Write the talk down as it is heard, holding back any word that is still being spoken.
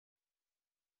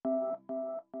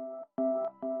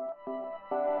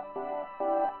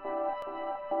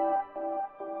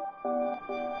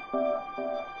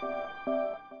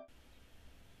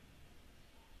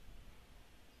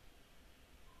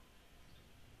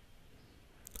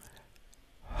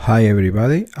Hi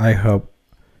everybody, I hope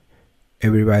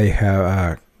everybody have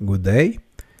a good day.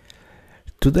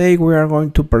 Today we are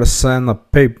going to present a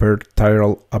paper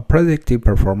titled A Predictive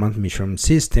Performance Measurement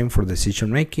System for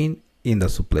Decision Making in the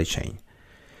Supply Chain.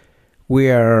 We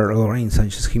are Loraine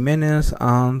Sanchez Jimenez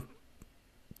and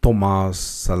Tomas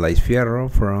Salais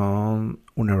from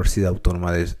Universidad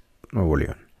Autónoma de Nuevo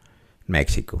León,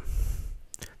 Mexico.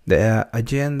 The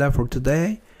agenda for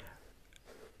today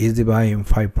is divided in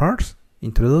 5 parts: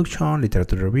 introduction,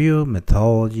 literature review,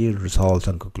 methodology, results,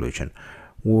 and conclusion.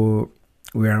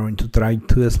 We are going to try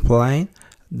to explain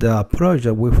the approach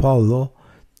that we follow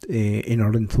in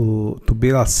order to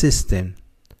build a system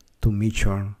to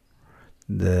measure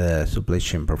the supply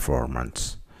chain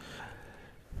performance.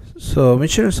 So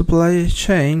measuring supply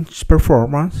chain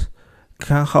performance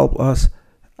can help us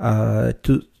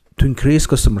to increase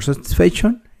customer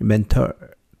satisfaction, to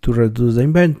reduce the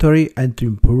inventory, and to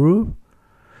improve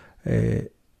the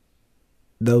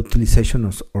utilization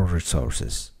of our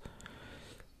resources.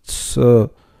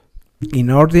 So in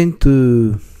order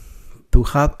to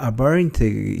have a better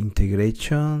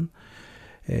integration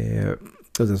of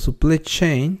the supply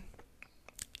chain,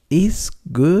 it's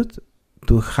good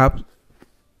to have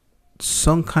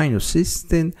some kind of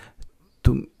system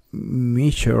to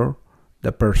measure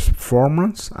the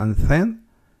performance and then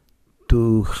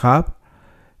to have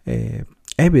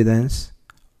evidence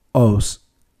of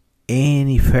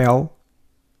any fail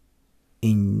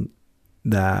in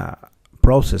the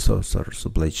process of our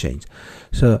supply chains.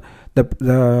 So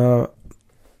the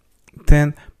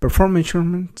 10 performance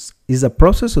measurements is a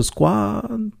process of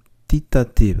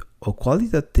quantitative or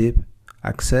qualitative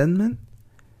assessment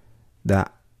the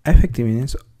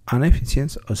effectiveness and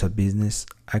efficiency of a business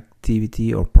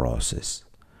activity or process.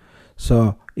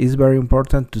 So it's very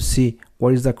important to see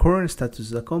what is the current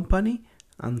status of the company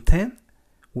and then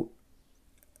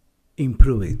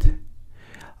improve it.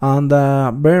 And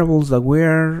the variables that we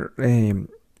are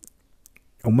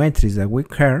or metrics that we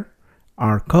care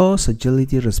are cost,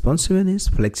 agility, responsiveness,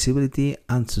 flexibility,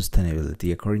 and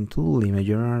sustainability, according to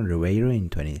Limeyer and Ribeiro in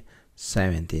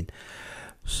 2017.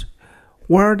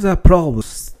 What are the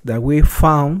problems that we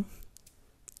found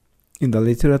in the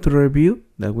literature review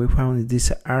that we found in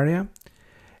this area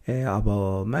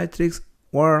about metrics?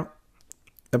 Well,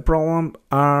 the problem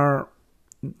are,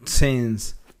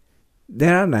 since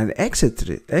there are not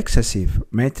excessive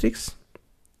metrics,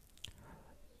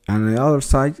 and on the other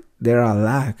side there are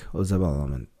lack of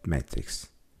development metrics.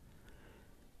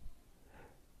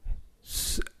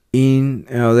 In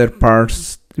other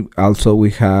parts also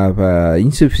we have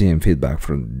insufficient feedback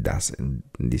from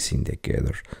these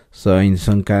indicators. So in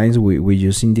some kinds we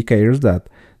use indicators that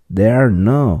there are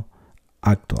no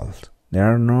actuals, there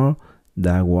are no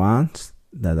the ones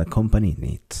that the company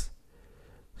needs.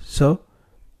 So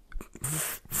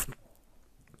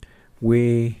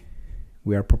we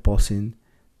are proposing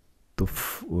to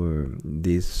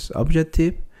this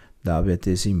objective. The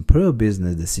objective is improve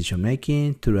business decision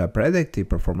making through a predictive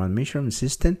performance measurement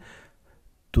system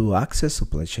to access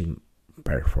supply chain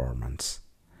performance.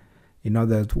 In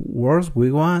other words,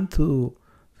 we want to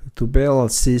build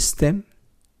a system,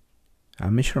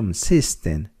 a measurement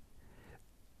system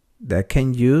that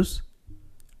can use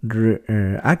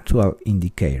actual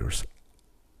indicators,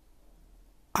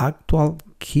 actual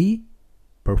key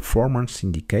performance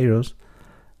indicators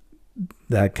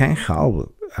that can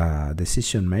help a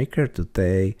decision maker to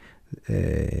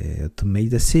make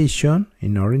decision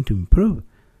in order to improve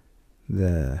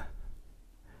the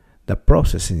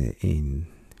process in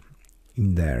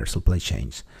their supply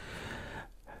chains.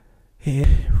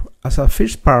 As a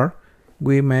first part,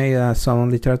 we made some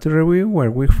literature review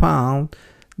where we found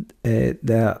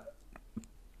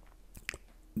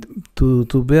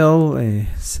to build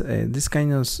this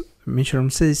kind of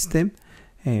measurement system,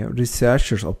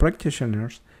 researchers or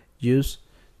practitioners use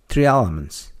 3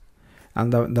 elements,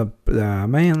 and the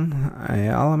main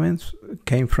elements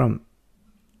came from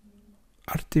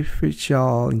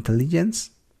artificial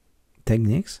intelligence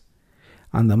techniques,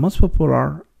 and the most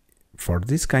popular for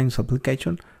this kind of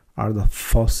application are the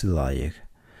fuzzy logic.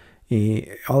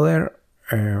 Other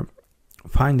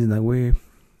findings that we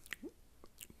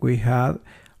had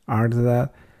are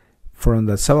that from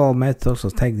the several methods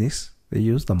or techniques they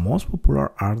use, the most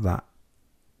popular are the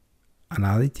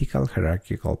analytical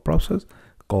hierarchical process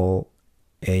called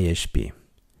AHP,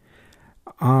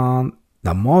 and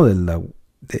the model that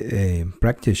the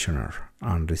practitioners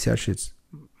and researchers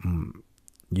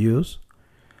use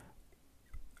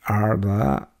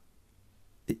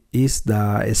is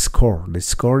the score. The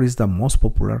score is the most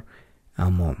popular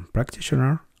among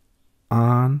practitioners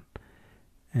and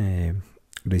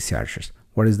researchers.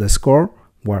 What is the score?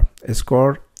 where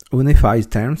score unifies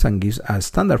terms and gives a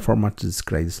standard format to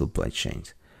describe the supply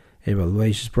chains.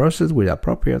 Evaluation process with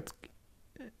appropriate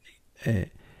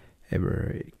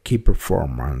key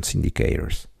performance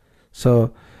indicators.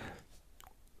 So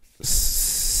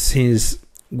since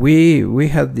we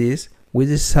had this, we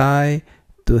decide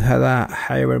to have a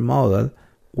hybrid model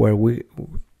where we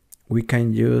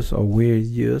can use, or we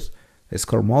use, a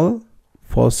score model,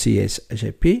 fuzzy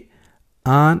HAP,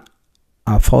 and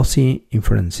a fuzzy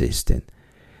inference system.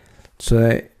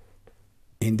 So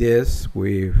in this,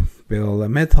 we build a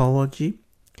methodology,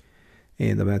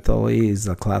 and the methodology is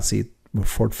a classic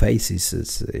 4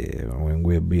 phases when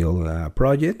we build a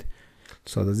project.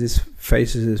 So these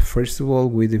phases is, first of all,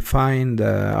 we define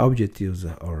the objectives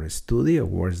or study, or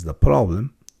where's the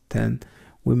problem. Then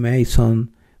we make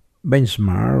some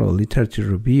benchmark or literature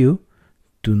review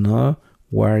to know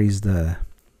where is the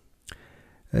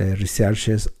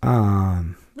researchers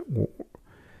and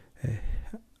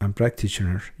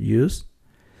practitioners use,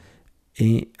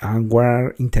 and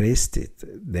were interested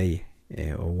they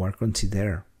or were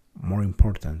considered more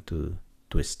important to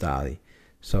study.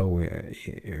 So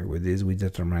with this we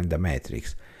determine the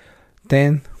metrics.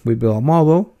 Then we build a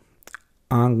model,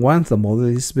 and once the model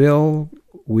is built,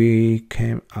 we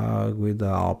came out with the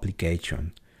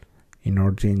application in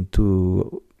order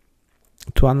to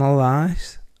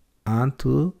analyze and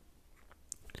to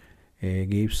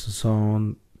give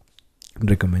some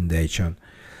recommendation.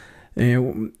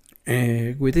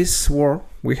 With this work,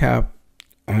 we have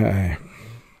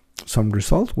some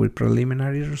results, with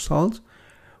preliminary results,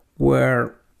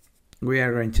 where we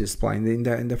are going to explain.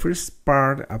 In the first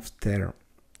part, after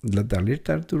the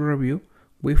literature review,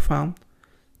 we found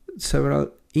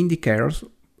several indicators,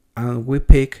 and we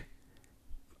pick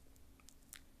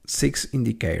 6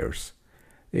 indicators.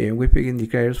 We pick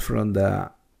indicators from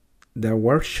the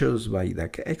workshops by the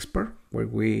expert, where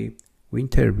we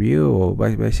interview, or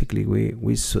basically we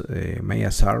made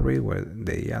a survey where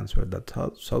they answered that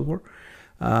software,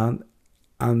 and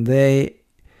they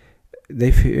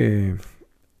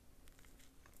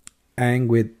and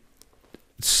with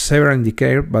several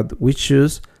indicators, but we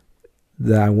choose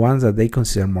the ones that they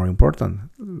consider more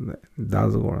important.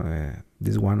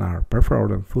 These one are perfect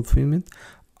order fulfillment,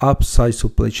 upside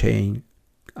supply chain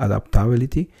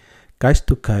adaptability, cash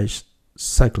to cash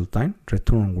cycle time,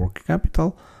 return on working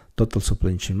capital, total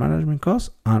supply chain management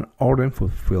cost, and order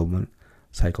fulfillment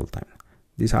cycle time.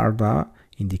 These are the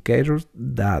indicators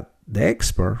that the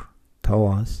expert tell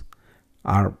us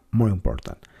are more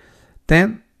important.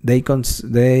 Then they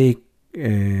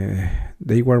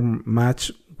were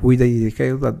matched with the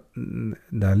indicator that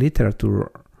the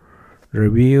literature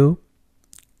review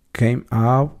came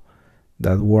out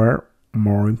that were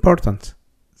more important.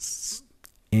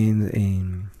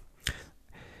 Then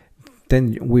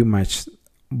we matched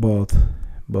both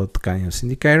kinds of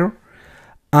indicator,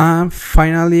 and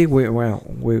finally we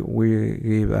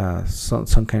give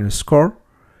some kind of score,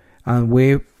 and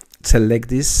we select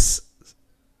these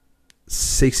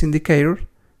 6 indicators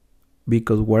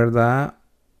because we're the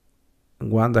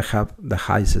one that have the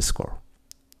highest score,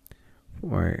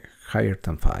 or higher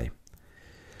than 5.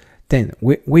 Then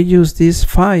we use these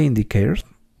 5 indicators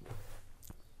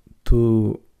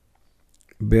to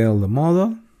build the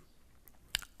model,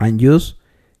 and use,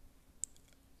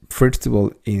 first of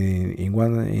all,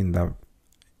 in the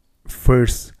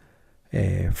first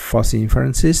fuzzy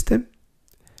inference system.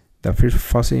 The first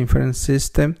fuzzy inference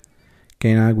system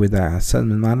came out with the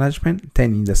assessment management.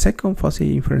 Then in the second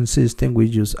fuzzy inference system, we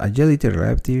use agility,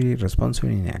 reliability,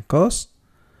 responsiveness,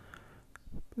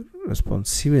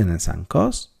 and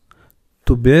cost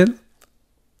to build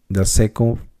the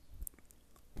second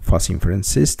fuzzy inference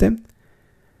system,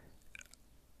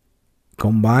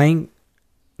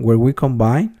 where we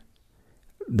combine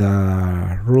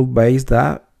the rule-based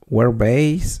that were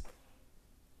based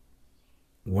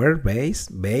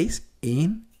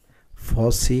in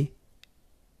fuzzy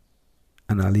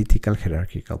analytical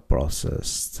hierarchical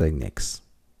process techniques.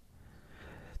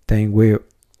 Then we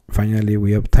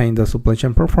obtain the supply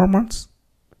chain performance.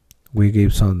 We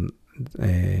give some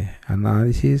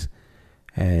analysis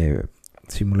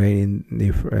simulating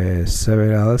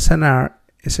several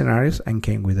scenarios, and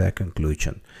came with a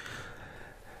conclusion.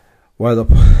 Well,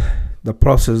 the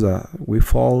process that we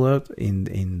followed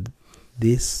in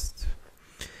this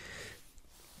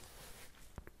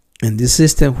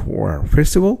system were,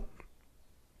 first of all,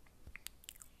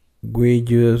 we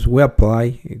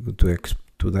apply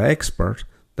to the expert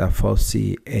the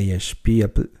fuzzy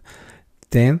AHP.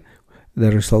 Then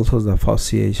the results of the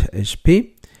fuzzy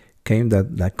AHP came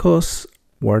that the costs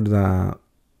were the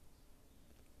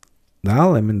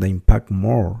element that impact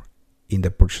more in the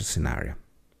purchasing area.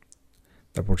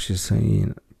 The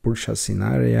purchasing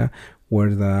area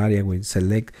where the area we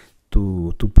select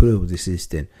to prove the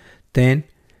system. Then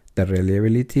the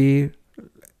reliability,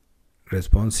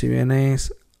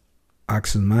 responsiveness,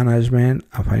 access management,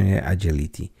 and finally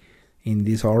agility. In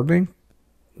this order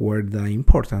were the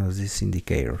importance of this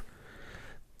indicator.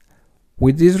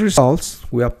 With these results,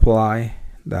 we apply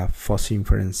the fuzzy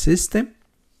inference system.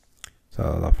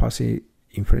 So the fuzzy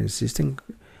inference system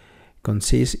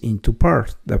consists in two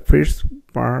parts. The first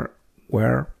part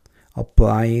were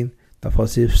applying the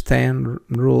fuzzy stem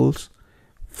rules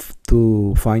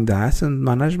to find the asset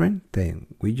management. Then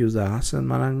we use the asset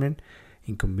management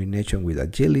in combination with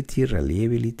agility,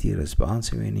 reliability,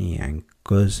 responsiveness, and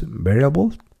cost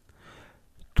variables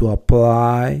to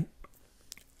apply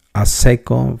a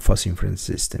second fuzzy inference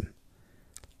system.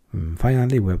 And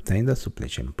finally, we obtain the supply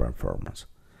chain performance.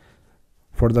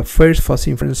 For the first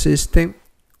fuzzy inference system,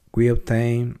 we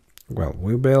build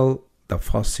the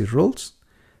fuzzy rules,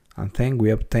 and then we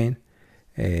obtain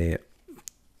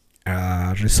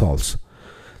results.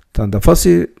 Then the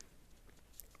fuzzy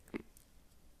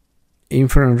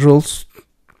inference rules,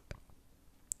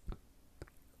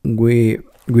 we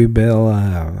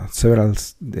build several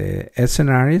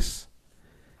scenarios,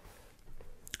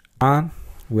 and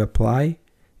we apply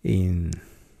in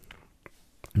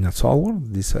a software.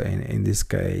 In this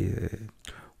case,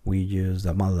 we use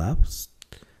the MATLAB.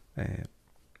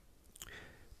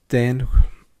 Then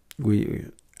we,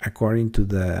 according to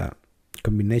the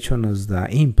combination of the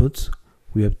inputs,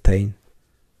 we obtain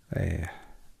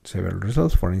several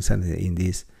results. For instance, in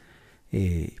this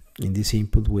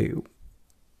input, we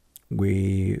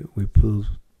put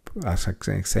as an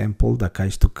example the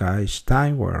cash to cash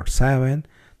time were 7,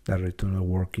 the return on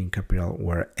working capital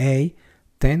were 8.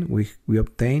 Then we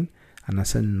obtain an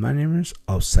asset management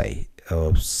of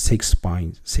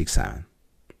 6.67.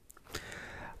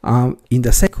 In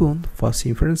the second fuzzy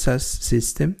inference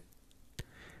system,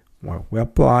 we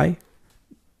apply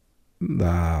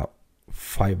the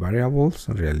 5 variables: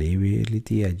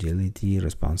 reliability, agility,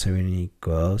 responsiveness,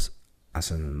 cost,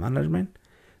 asset management.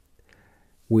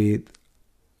 We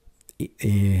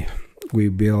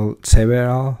build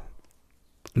several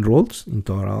rules, in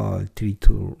total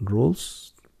 32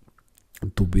 rules,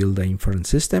 to build the inference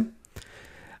system,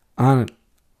 and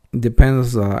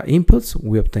depends on the inputs,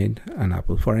 we obtain an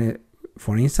output.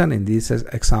 For instance, in this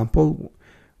example,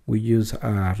 we use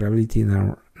reliability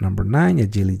number 9,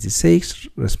 agility 6,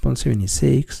 responsiveness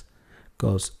 6,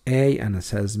 cost 8, and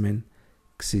assessment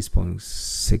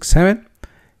 6.67.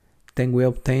 Then we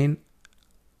obtain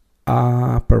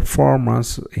a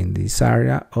performance in this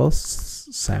area of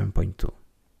 7.2.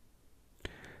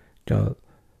 So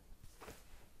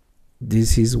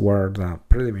this is where the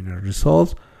preliminary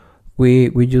results.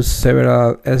 We use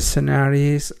several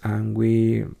scenarios, and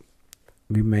we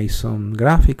made some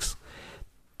graphics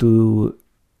to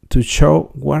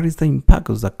show what is the impact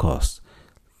of the cost.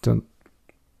 So,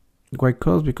 why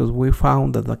cost? Because we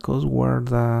found that the costs were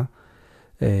the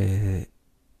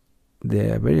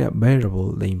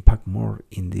variable they impact more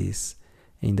in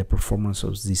the performance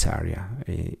of this area,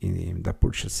 in the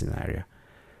purchasing area.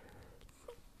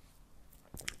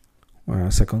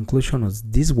 As a conclusion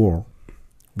of this work,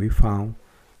 we found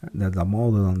that the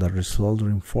model and the results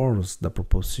reinforce the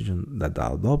proposition that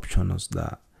the adoption of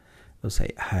the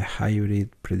hybrid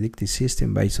predictive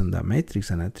system based on the metrics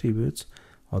and attributes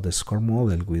of the score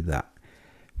model with the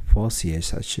fuzzy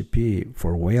SHP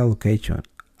for weight allocation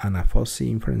and a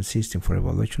fuzzy inference system for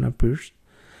evaluation appears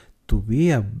to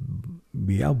be a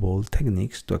viable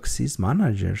techniques to assist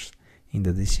managers in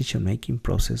the decision-making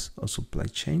process of supply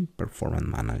chain performance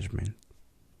management.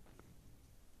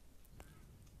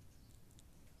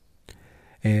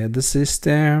 The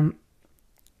system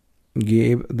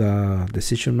gave the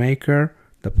decision maker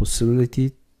the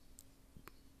possibility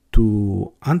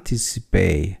to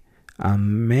anticipate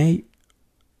and make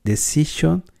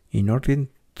decision in order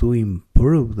to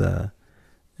improve the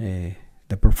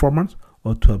performance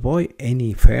or to avoid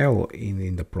any fail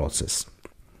in the process.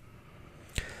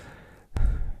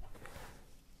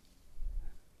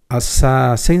 As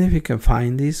a significant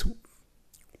findings,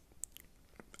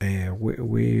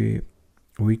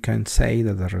 we can say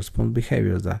that the response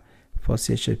behavior of the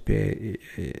fuzzy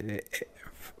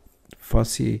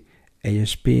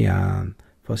AHP and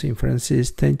fuzzy inference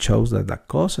system shows that the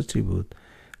cost attribute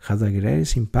has the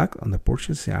greatest impact on the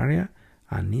purchase area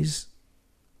and needs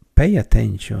pay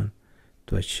attention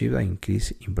to achieve an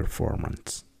increase in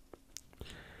performance.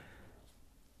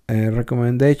 A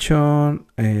recommendation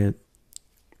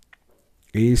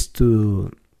is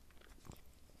to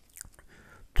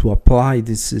apply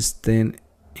this system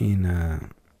in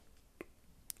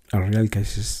real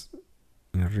cases,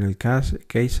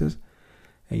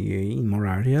 in more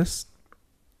areas.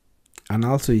 And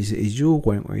also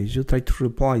when you try to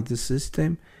reply the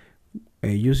system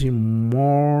using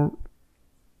more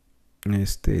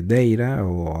data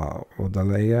or the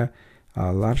data,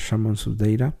 large amounts of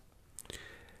data,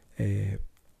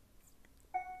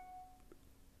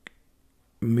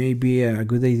 maybe a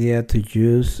good idea to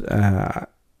use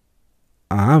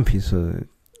Amphi,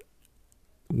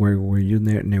 where we use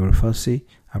neural-fuzzy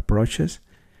approaches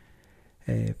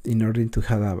in order to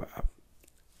have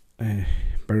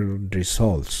better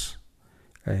results.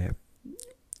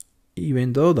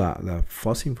 Even though the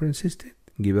fuzzy inference system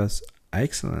gives us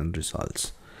excellent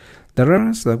results. The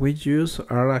reference that we use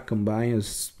are a combined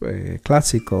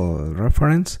classical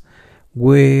reference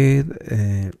with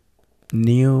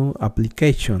new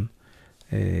application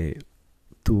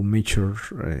to measure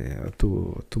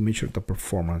the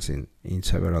performance in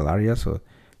several areas, so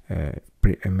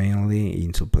mainly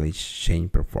in supply chain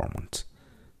performance.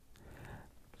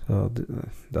 So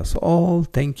that's all.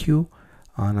 Thank you,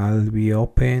 and I'll be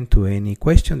open to any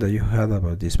question that you have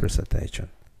about this presentation.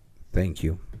 Thank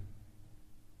you.